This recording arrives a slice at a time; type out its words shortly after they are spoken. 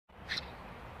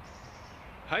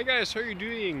Hi guys, how are you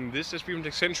doing? This is from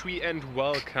techcentury and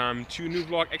welcome to a new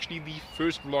vlog, actually the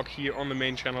first vlog here on the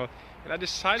main channel. And I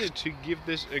decided to give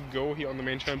this a go here on the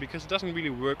main channel because it doesn't really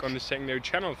work on the secondary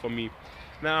channel for me.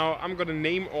 Now I'm gonna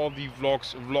name all the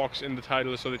vlogs in the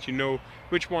title so that you know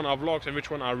which one are vlogs and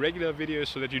which one are regular videos,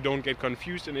 so that you don't get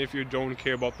confused, and if you don't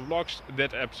care about the vlogs,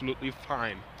 that's absolutely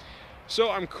fine.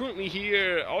 So I'm currently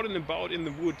here out and about in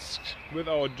the woods with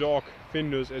our dog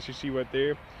Findus, as you see right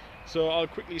there. So I'll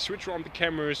quickly switch around the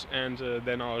cameras and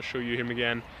then I'll show you him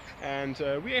again. And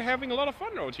we are having a lot of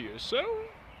fun out here. So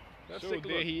let's take a look.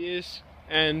 There he is,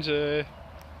 and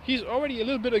he's already a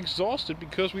little bit exhausted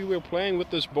because we were playing with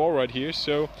this ball right here.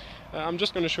 So I'm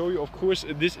just going to show you. Of course,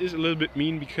 this is a little bit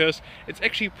mean because it's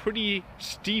actually pretty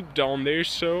steep down there.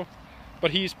 So, but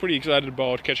he's pretty excited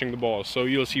about catching the ball. So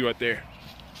you'll see right there.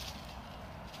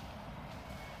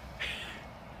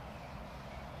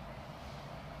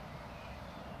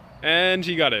 And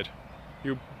he got it.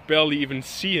 You barely even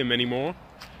see him anymore.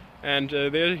 And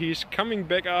there he's coming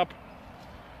back up.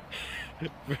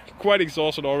 Quite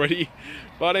exhausted already.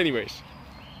 But anyways.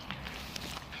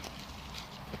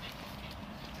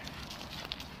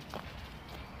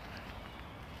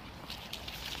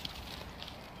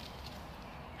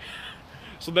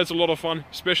 So that's a lot of fun,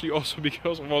 especially also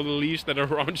because of all the leaves that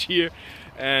are around here.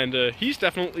 And he's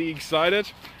definitely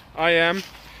excited. I am.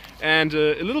 And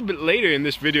a little bit later in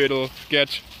this video it'll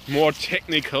get more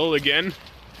technical again.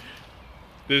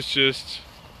 There's just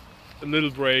a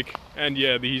little break, and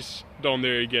yeah, he's down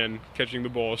there again catching the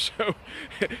ball. So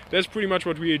that's pretty much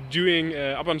what we are doing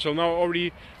up until now. I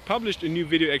already published a new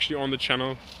video actually on the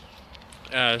channel.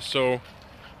 So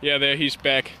yeah, there he's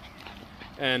back,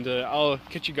 and I'll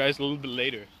catch you guys a little bit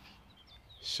later.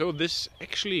 So this is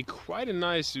actually quite a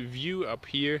nice view up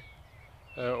here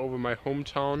over my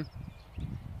hometown.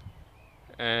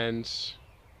 And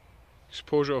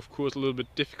exposure, of course, a little bit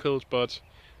difficult, but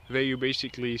there you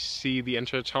basically see the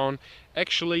entire town.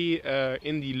 Actually,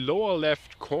 in the lower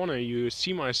left corner you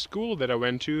see my school that I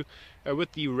went to,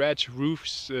 with the red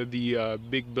roofs, the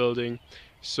big building.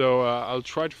 So I'll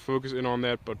try to focus in on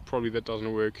that, but probably that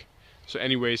doesn't work. So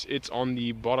anyways, it's on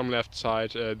the bottom left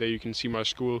side. There you can see my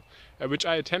school, which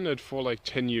I attended for like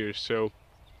 10 years, so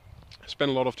I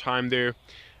spent a lot of time there.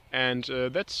 And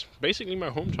that's basically my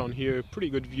hometown here. Pretty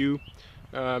good view.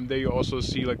 There you also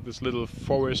see like this little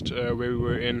forest where we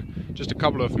were in just a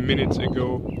couple of minutes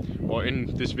ago, or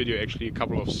in this video actually a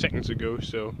couple of seconds ago.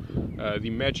 So the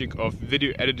magic of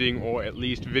video editing, or at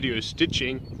least video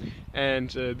stitching. And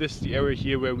this is the area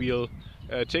here where we'll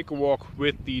take a walk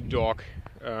with the dog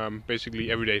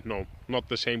basically every day. No, not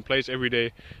the same place every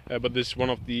day, but this is one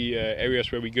of the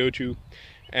areas where we go to.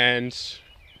 And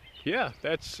yeah,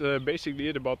 that's basically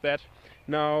it about that.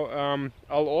 Now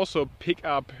I'll also pick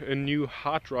up a new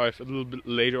hard drive a little bit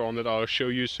later on that I'll show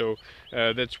you, so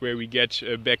that's where we get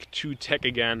back to tech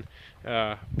again.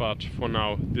 But for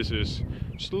now, this is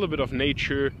just a little bit of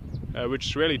nature, which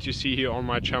is rarely to see here on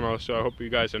my channel, so I hope you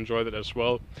guys enjoy that as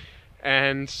well.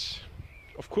 And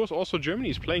of course also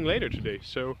Germany is playing later today,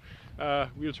 so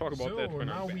we'll talk about that when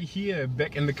now we're here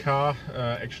back in the car.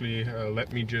 Actually,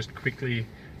 let me just quickly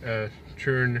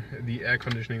turn the air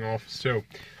conditioning off. So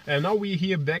now we're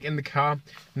here back in the car.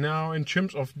 Now in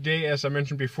terms of day, as I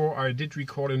mentioned before, I did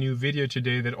record a new video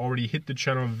today that already hit the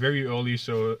channel very early,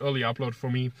 so early upload for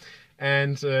me.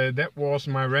 And that was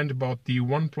my rant about the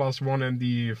OnePlus and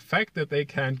the fact that they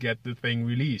can't get the thing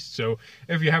released. So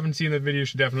if you haven't seen that video, you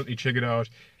should definitely check it out.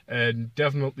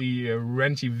 Definitely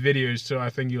ranty videos, so I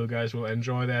think you guys will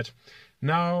enjoy that.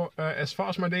 Now, as far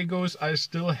as my day goes, I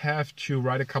still have to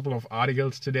write a couple of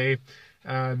articles today.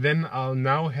 Then I'll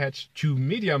now head to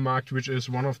MediaMarkt, which is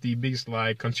one of the biggest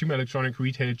like consumer electronic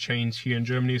retail chains here in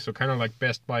Germany. So kind of like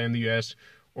Best Buy in the US,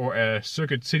 or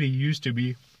Circuit City used to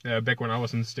be back when I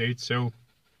was in the States. So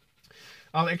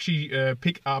I'll actually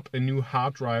pick up a new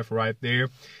hard drive right there.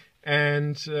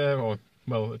 And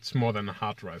well, it's more than a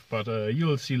hard drive, but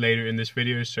you'll see later in this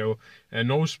video, so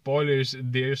no spoilers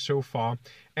there so far.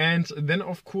 And then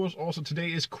of course also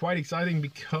today is quite exciting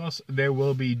because there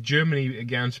will be Germany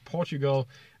against Portugal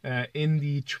in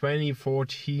the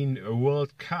 2014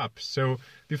 World Cup. So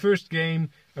the first game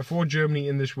for Germany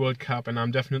in this World Cup, and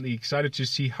I'm definitely excited to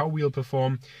see how we'll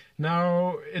perform.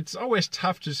 Now, it's always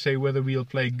tough to say whether we'll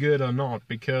play good or not,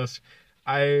 because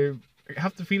I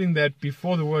have the feeling that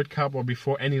before the World Cup, or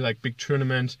before any like big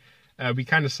tournament, we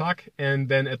kind of suck, and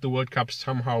then at the World Cup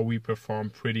somehow we perform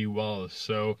pretty well.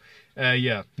 So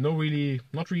yeah, not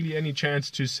really any chance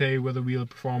to say whether we'll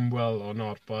perform well or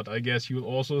not, but I guess you'll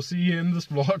also see in this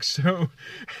vlog. So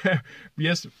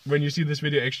yes, when you see this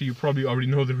video, actually you probably already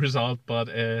know the result, but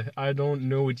I don't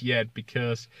know it yet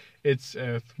because it's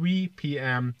 3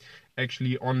 p.m.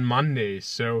 actually on Monday.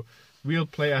 So we'll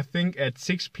play, I think, at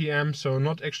 6 p.m. so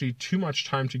not actually too much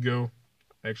time to go.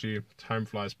 Actually, time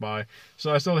flies by.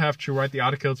 So I still have to write the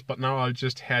articles, but now I'll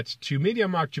just head to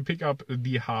MediaMarkt to pick up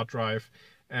the hard drive,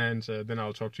 and then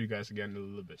I'll talk to you guys again in a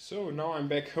little bit. So now I'm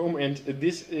back home, and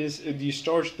this is the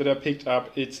storage that I picked up.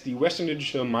 It's the Western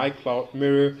Digital MyCloud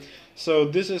Mirror. So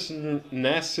this is a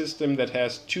NAS system that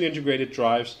has 2 integrated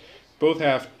drives. Both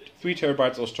have 3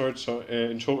 terabytes of storage, so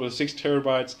in total 6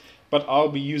 terabytes. But I'll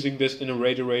be using this in a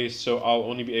RAID array, so I'll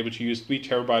only be able to use 3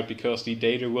 terabytes because the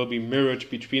data will be mirrored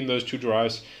between those 2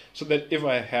 drives, so that if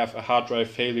I have a hard drive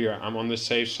failure, I'm on the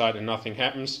safe side and nothing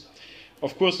happens.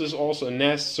 Of course, this is also a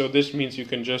NAS, so this means you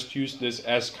can just use this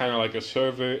as kind of like a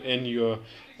server in your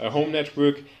home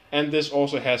network. And this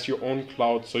also has your own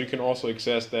cloud, so you can also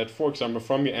access that, for example,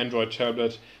 from your Android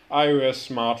tablet, iOS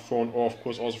smartphone, or of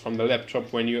course also from the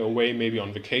laptop when you're away, maybe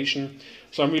on vacation.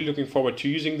 So I'm really looking forward to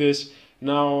using this.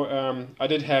 Now, I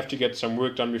did have to get some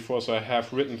work done before, so I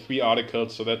have written 3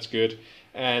 articles, so that's good.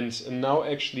 And now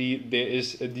actually there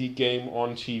is the game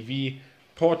on TV,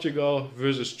 Portugal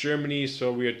versus Germany,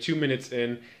 so we are 2 minutes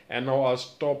in, and now I'll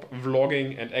stop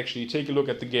vlogging and actually take a look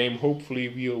at the game. Hopefully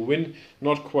we'll win,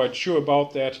 not quite sure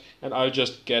about that, and I'll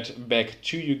just get back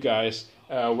to you guys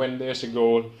when there's a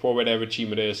goal for whatever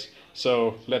team it is.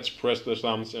 So let's press the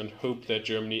thumbs and hope that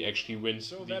Germany actually wins.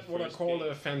 So that's what I call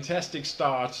a fantastic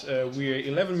start. We're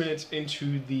 11 minutes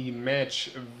into the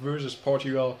match versus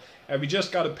Portugal. We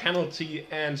just got a penalty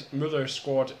and Müller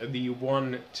scored the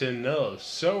 1-0.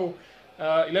 So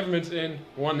 11 minutes in,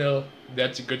 1-0.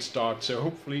 That's a good start. So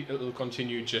hopefully it will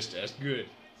continue just as good.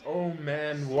 Oh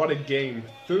man, what a game.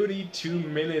 32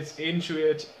 minutes into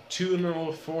it,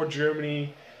 2-0 for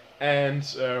Germany. And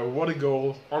what a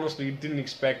goal. Honestly, didn't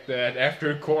expect that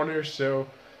after a corner, so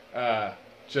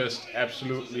just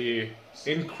absolutely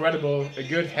incredible. A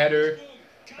good header,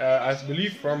 I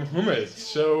believe from Hummels.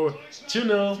 So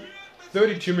 2-0,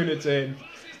 32 minutes in.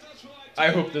 I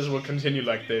hope this will continue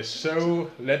like this.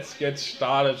 So let's get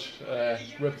started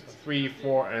with 3,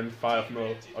 4 and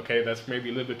 5-0. Okay, that's maybe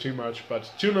a little bit too much, but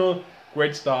 2-0,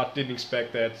 great start, didn't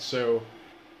expect that. So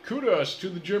kudos to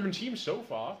the German team so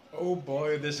far. Oh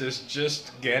boy, this is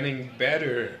just getting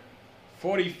better.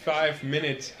 45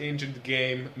 minutes into the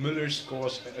game, Müller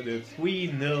scores the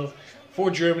 3-0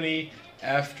 for Germany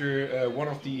after one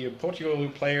of the Portugal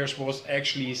players was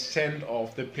actually sent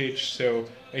off the pitch, so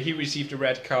he received a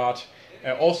red card.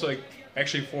 Also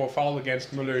actually for a foul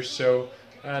against Müller, so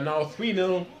now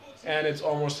 3-0. And it's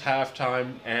almost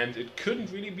halftime, and it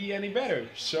couldn't really be any better,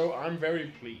 so I'm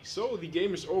very pleased. So the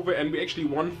game is over, and we actually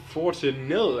won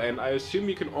 4-0, and I assume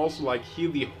you can also like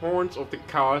hear the horns of the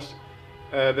cars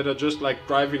that are just like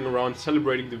driving around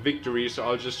celebrating the victory, so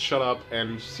I'll just shut up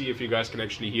and see if you guys can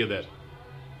actually hear that.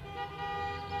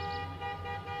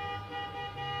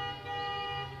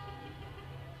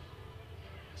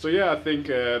 So yeah, I think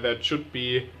that should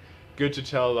be good to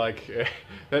tell, like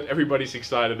that everybody's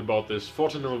excited about this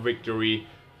 4-0 victory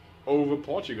over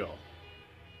Portugal.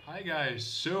 Hi guys,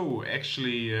 so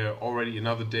actually already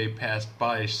another day passed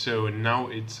by, so now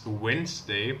it's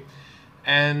Wednesday,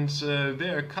 and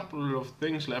there are a couple of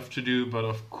things left to do, but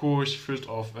of course first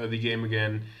off the game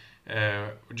again,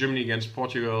 Germany against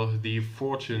Portugal, the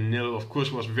 4-0 of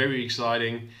course was very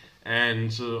exciting.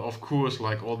 And of course,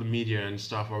 like all the media and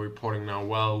stuff are reporting now,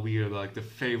 well, we are like the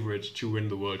favorites to win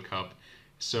the World Cup.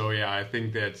 So yeah, I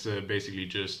think that's basically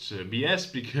just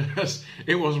BS, because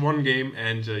it was one game,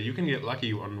 and you can get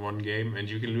lucky on one game and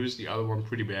you can lose the other one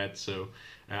pretty bad. So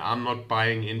I'm not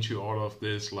buying into all of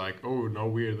this, like, oh, no,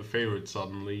 we're the favorites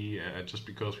suddenly, just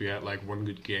because we had like one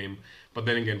good game. But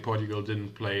then again, Portugal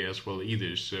didn't play as well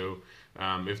either. So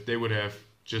if they would have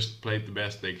just played the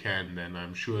best they can, then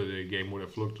I'm sure the game would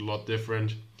have looked a lot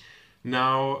different.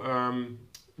 Now,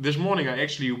 this morning I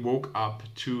actually woke up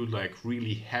to like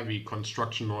really heavy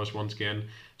construction noise once again.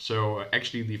 So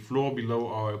actually the floor below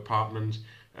our apartment,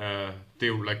 they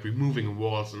were like removing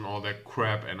walls and all that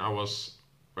crap, and I was,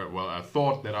 well, I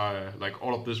thought that like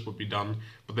all of this would be done,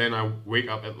 but then I wake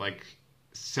up at like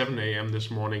 7 a.m.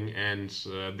 this morning, and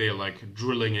they're like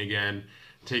drilling again,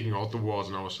 taking out the walls,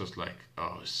 and I was just like,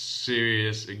 oh,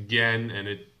 serious again? And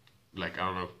it, like, I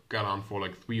don't know, got on for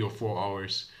like 3 or 4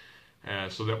 hours,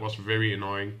 so that was very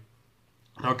annoying.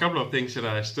 Now, a couple of things that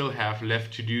I still have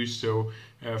left to do. So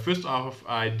first off,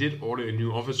 I did order a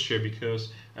new office chair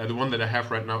because the one that I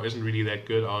have right now isn't really that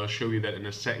good. I'll show you that in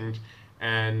a second.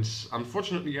 And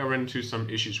unfortunately, I ran into some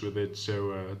issues with it,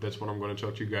 so that's what I'm going to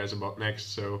talk to you guys about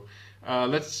next. So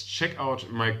let's check out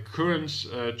my current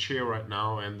chair right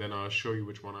now, and then I'll show you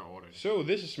which one I ordered. So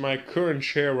this is my current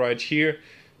chair right here.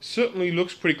 Certainly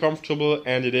looks pretty comfortable,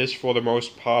 and it is for the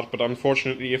most part, but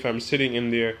unfortunately, if I'm sitting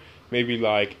in there maybe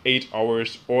like 8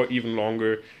 hours or even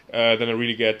longer, then I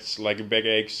really get like a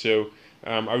backache. So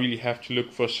I really have to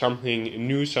look for something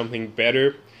new, something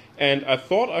better. And I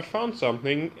thought I found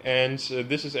something, and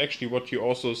this is actually what you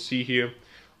also see here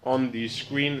on the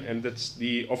screen, and that's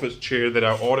the office chair that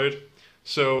I ordered.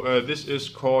 So this is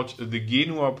called the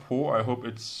Genua Pro. I hope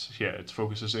it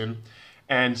focuses in.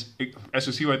 And as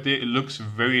you see right there, it looks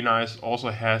very nice.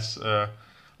 Also has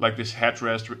like this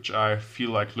headrest, which I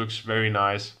feel like looks very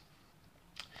nice.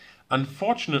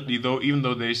 Unfortunately though, even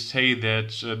though they say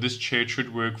that this chair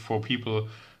should work for people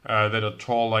that are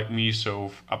tall like me,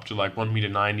 so up to like 1.90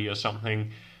 meters or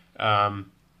something,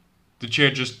 the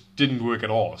chair just didn't work at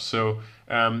all. So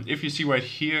if you see right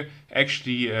here,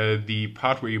 actually the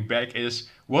part where your back is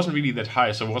wasn't really that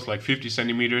high, so it was like 50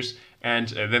 centimeters, and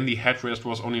then the headrest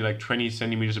was only like 20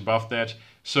 centimeters above that.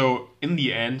 So in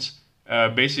the end,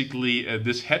 basically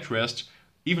this headrest,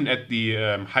 even at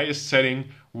the highest setting,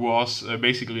 was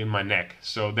basically in my neck,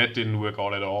 so that didn't work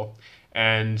out at all.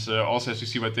 And also, as you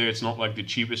see right there, it's not like the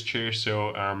cheapest chair, so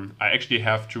I actually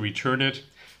have to return it.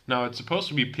 Now, it's supposed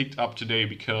to be picked up today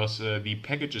because the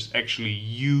package is actually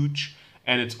huge,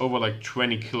 and it's over like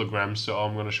 20 kilograms, so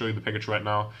I'm going to show you the package right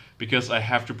now, because I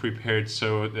have to prepare it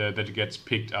so that it gets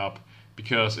picked up,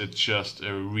 because it's just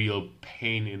a real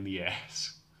pain in the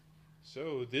ass.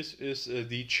 So this is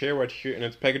the chair right here in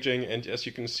its packaging, and as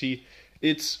you can see,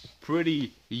 it's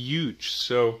pretty huge.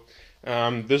 So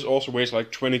this also weighs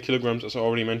like 20 kilograms, as I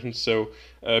already mentioned, so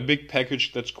a big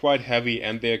package that's quite heavy,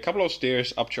 and there are a couple of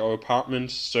stairs up to our apartment,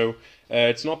 so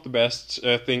it's not the best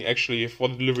thing actually for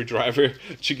the delivery driver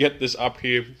to get this up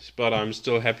here, but I'm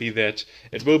still happy that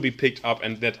it will be picked up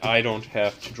and that I don't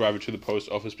have to drive it to the post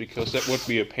office, because that would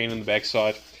be a pain in the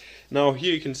backside. Now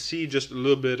here you can see just a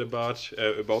little bit about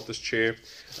this chair,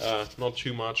 not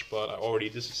too much, but I already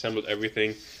disassembled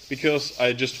everything, because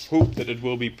I just hope that it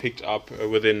will be picked up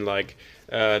within like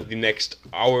the next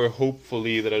hour,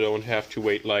 hopefully, that I don't have to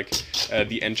wait like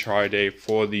the entire day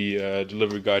for the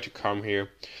delivery guy to come here.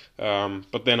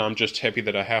 But then I'm just happy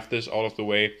that I have this out of the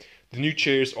way. The new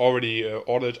chair is already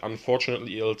ordered.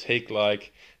 Unfortunately, it'll take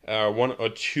like 1 or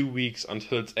 2 weeks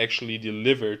until it's actually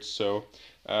delivered, so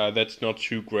that's not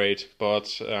too great,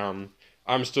 but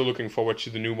I'm still looking forward to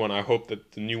the new one. I hope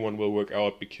that the new one will work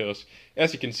out, because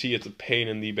as you can see, it's a pain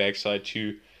in the backside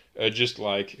to just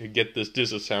like get this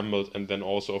disassembled, and then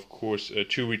also of course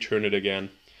to return it again.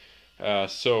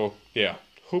 So yeah,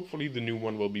 hopefully the new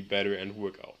one will be better and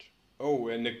work out. Oh,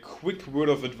 and a quick word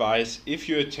of advice: if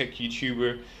you're a tech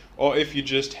YouTuber, or if you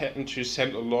just happen to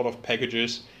send a lot of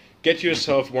packages, get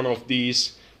yourself one of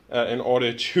these in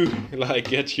order to like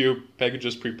get your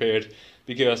packages prepared,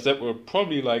 because that were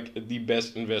probably like the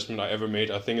best investment I ever made.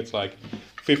 I think it's like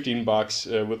 15 bucks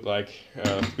with like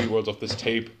 3 rolls of this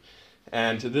tape,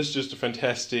 and this is just a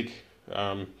fantastic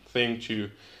thing to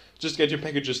just get your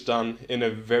packages done in a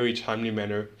very timely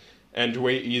manner, and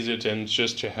way easier than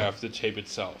just to have the tape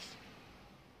itself.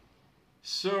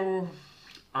 So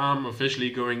I'm officially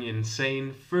going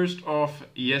insane. First off,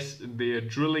 yes, they're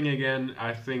drilling again.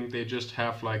 I think they just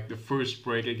have like the first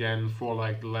break again for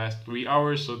like the last 3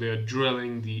 hours, so they're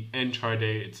drilling the entire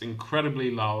day. It's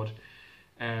incredibly loud,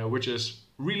 which is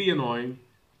really annoying.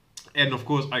 And of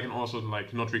course, I can also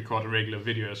like not record a regular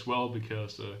video as well,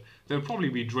 because they'll probably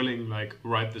be drilling like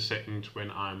right the second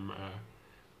when I'm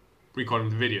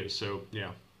recording the video. So yeah,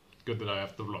 good that I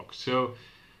have the vlog. So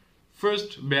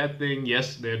first bad thing,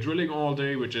 yes, they're drilling all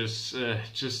day, which is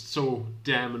just so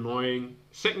damn annoying.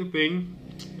 Second thing,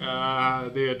 they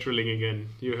are drilling again.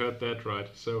 You heard that right.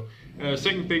 So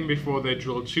second thing, before they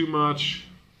drill too much,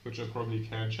 which I probably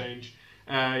can't change,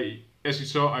 as you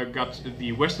saw, I got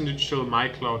the Western Digital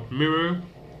MyCloud Mirror,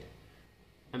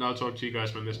 and I'll talk to you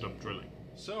guys when they stop drilling.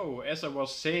 So, as I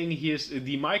was saying, here's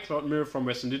the MyCloud Mirror from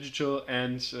Western Digital,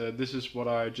 and this is what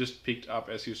I just picked up,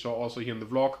 as you saw also here in the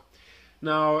vlog.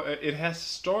 Now, it has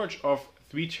storage of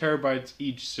 3 terabytes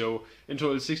each, so in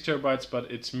total 6 terabytes,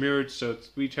 but it's mirrored, so it's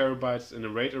 3 terabytes in a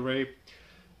RAID array.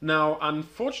 Now,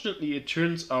 unfortunately, it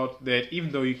turns out that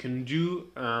even though you can do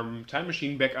Time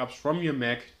Machine backups from your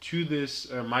Mac to this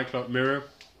MyCloud Mirror,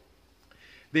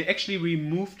 they actually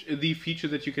removed the feature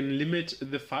that you can limit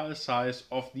the file size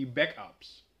of the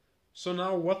backups. So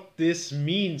now what this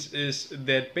means is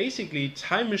that basically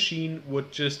Time Machine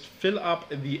would just fill up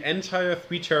the entire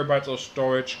 3 terabytes of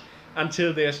storage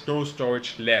until there's no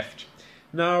storage left.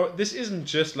 Now this isn't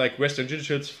just like Western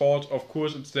Digital's fault, of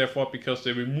course it's their fault because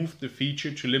they removed the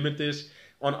feature to limit this.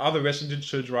 On other Western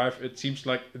Digital drive it seems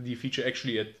like the feature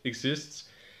actually exists.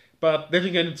 But then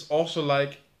again it's also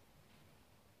like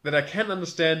that I can't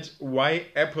understand why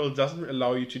Apple doesn't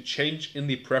allow you to change in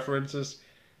the preferences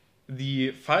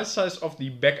the file size of the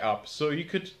backup. So you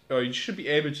could, or you should be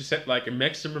able to set like a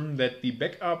maximum that the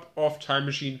backup of Time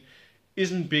Machine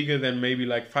isn't bigger than maybe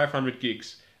like 500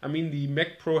 gigs. I mean, the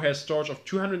Mac Pro has storage of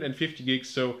 250 gigs,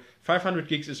 so 500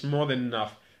 gigs is more than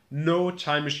enough. No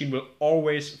Time Machine will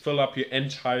always fill up your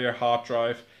entire hard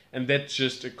drive, and that's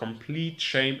just a complete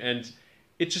shame. And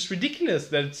it's just ridiculous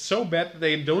that it's so bad that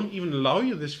they don't even allow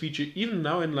you this feature, even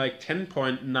now in like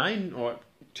 10.9 or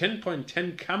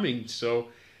 10.10 coming. So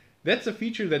that's a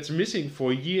feature that's missing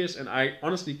for years, and I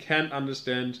honestly can't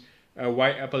understand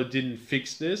why Apple didn't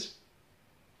fix this.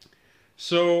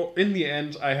 So in the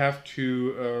end, I have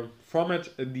to format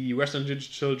the Western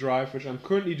Digital drive, which I'm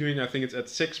currently doing. I think it's at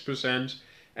 6%,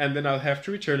 and then I'll have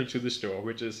to return it to the store,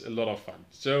 which is a lot of fun.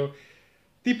 So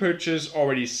the purchase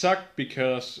already sucked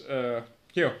because,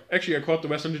 actually I called the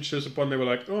Western Digital support and they were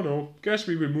like, oh no, guess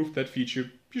we removed that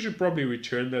feature. You should probably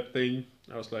return that thing.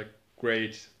 I was like,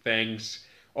 great, thanks.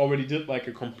 Already did like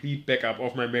a complete backup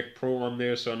of my Mac Pro on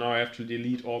there, so now I have to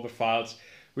delete all the files,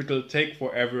 which will take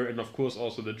forever, and of course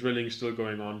also the drilling is still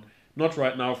going on. Not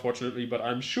right now, fortunately, but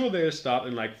I'm sure they'll start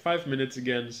in like 5 minutes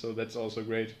again, so that's also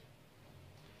great.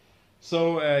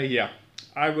 So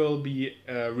I will be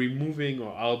removing,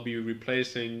 or I'll be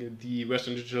replacing the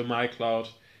Western Digital MyCloud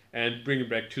and bring it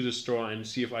back to the store and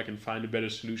see if I can find a better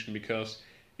solution, because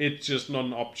it's just not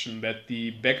an option that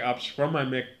the backups from my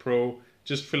Mac Pro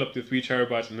just fill up the 3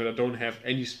 terabytes and that I don't have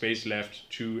any space left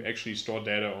to actually store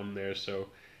data on there. So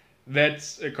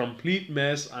that's a complete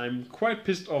mess. I'm quite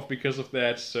pissed off because of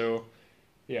that. So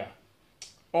yeah,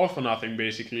 all for nothing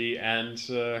basically. And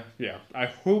I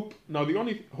hope, now the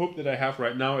only hope that I have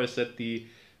right now is that the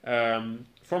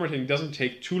formatting doesn't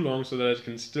take too long, so that I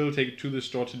can still take it to the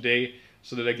store today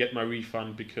so that I get my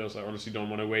refund, because I honestly don't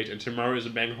want to wait. And tomorrow is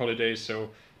a bank holiday, so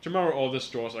tomorrow all the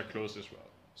stores are closed as well.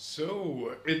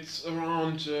 So it's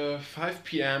around 5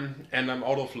 p.m. and I'm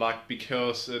out of luck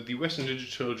because the Western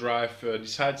Digital drive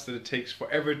decides that it takes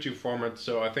forever to format.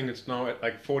 So I think it's now at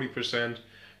like 40%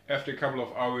 after a couple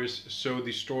of hours. So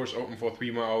the store is open for 3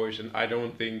 more hours, and I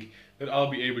don't think that I'll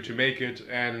be able to make it.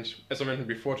 And as I mentioned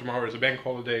before, tomorrow is a bank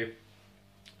holiday,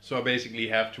 so I basically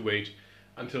have to wait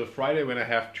until Friday when I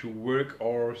have to work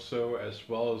or so as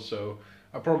well. So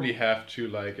I probably have to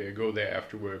like go there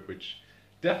after work, which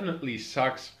definitely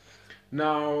sucks.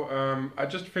 Now I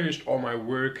just finished all my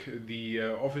work. The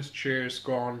office chair is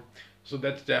gone, so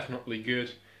that's definitely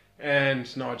good.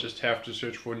 And now I just have to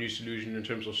search for a new solution in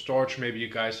terms of storage. Maybe you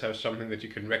guys have something that you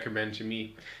can recommend to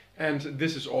me. And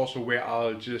this is also where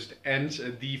I'll just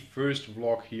end the first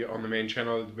vlog here on the main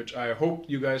channel, which I hope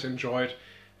you guys enjoyed.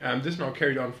 This now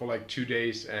carried on for like 2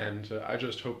 days, and I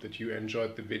just hope that you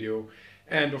enjoyed the video.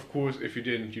 And of course, if you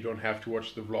didn't, you don't have to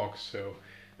watch the vlog. So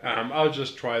I'll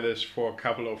just try this for a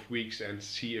couple of weeks and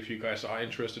see if you guys are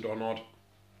interested or not.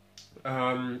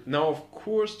 Now, of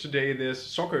course, today there's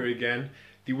soccer again,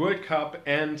 the World Cup,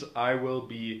 and I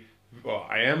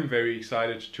am very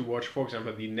excited to watch, for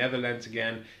example, the Netherlands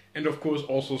again, and of course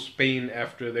also Spain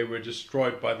after they were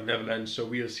destroyed by the Netherlands. So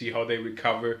we'll see how they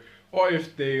recover, or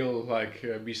if they'll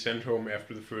be sent home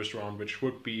after the first round, which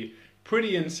would be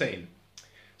pretty insane.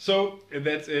 So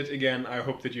that's it again. I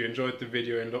hope that you enjoyed the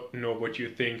video and let me know what you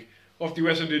think of the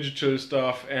Western Digital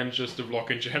stuff and just the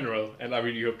vlog in general. And I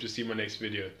really hope to see you in my next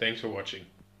video. Thanks for watching.